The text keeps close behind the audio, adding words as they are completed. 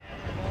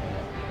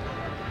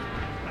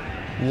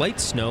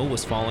Light snow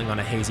was falling on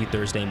a hazy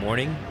Thursday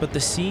morning, but the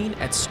scene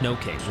at Snow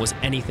King was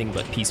anything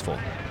but peaceful.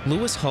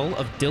 Lewis Hull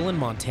of Dillon,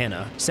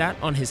 Montana, sat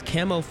on his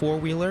camo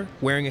four-wheeler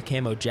wearing a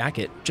camo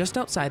jacket just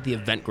outside the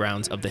event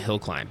grounds of the hill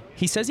climb.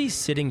 He says he's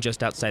sitting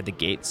just outside the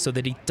gates so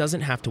that he doesn't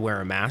have to wear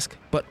a mask,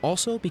 but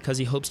also because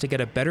he hopes to get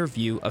a better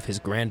view of his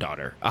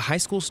granddaughter, a high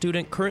school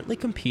student currently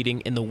competing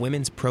in the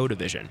women's pro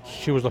division.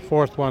 She was the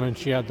fourth one and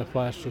she had the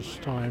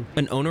fastest time.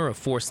 An owner of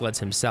four sleds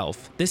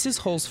himself, this is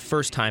Hull's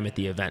first time at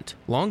the event,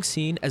 long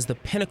seen as the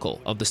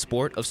pinnacle of the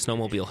sport of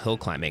snowmobile hill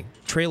climbing.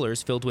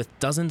 Trailers filled with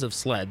dozens of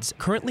sleds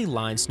currently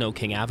line Snow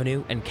King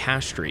Avenue and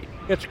Cash Street.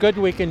 It's good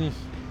we can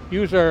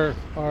use our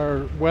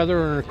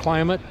weather and our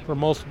climate for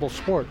multiple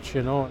sports,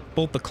 you know.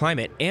 Both the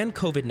climate and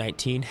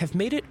COVID-19 have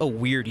made it a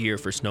weird year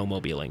for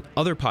snowmobiling.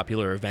 Other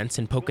popular events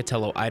in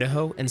Pocatello,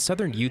 Idaho and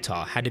southern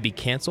Utah had to be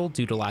canceled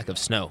due to lack of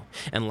snow.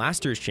 And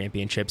last year's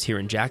championships here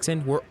in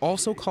Jackson were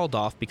also called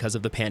off because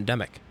of the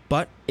pandemic.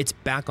 But it's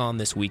back on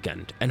this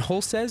weekend, and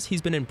Hull says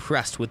he's been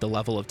impressed with the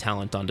level of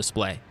talent on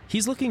display.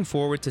 He's looking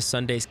forward to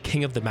Sunday's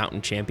King of the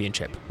Mountain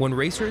Championship, when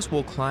racers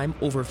will climb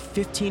over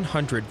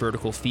 1,500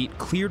 vertical feet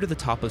clear to the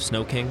top of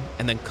Snow King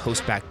and then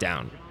coast back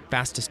down.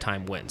 Fastest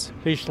time wins.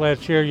 These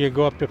sleds here, you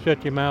go up to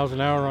 50 miles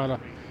an hour on a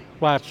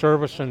flat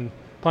surface and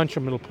punch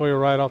them, it'll pull you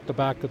right off the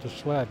back of the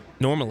sled.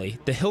 Normally,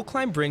 the hill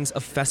climb brings a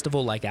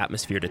festival-like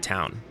atmosphere to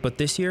town, but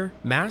this year,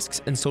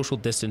 masks and social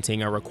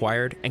distancing are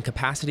required and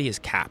capacity is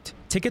capped.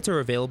 Tickets are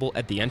available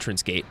at the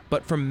entrance gate,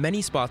 but from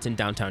many spots in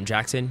downtown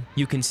Jackson,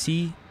 you can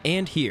see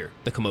and hear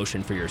the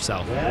commotion for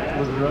yourself.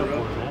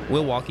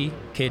 Will Walkie,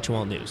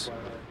 KHOL News.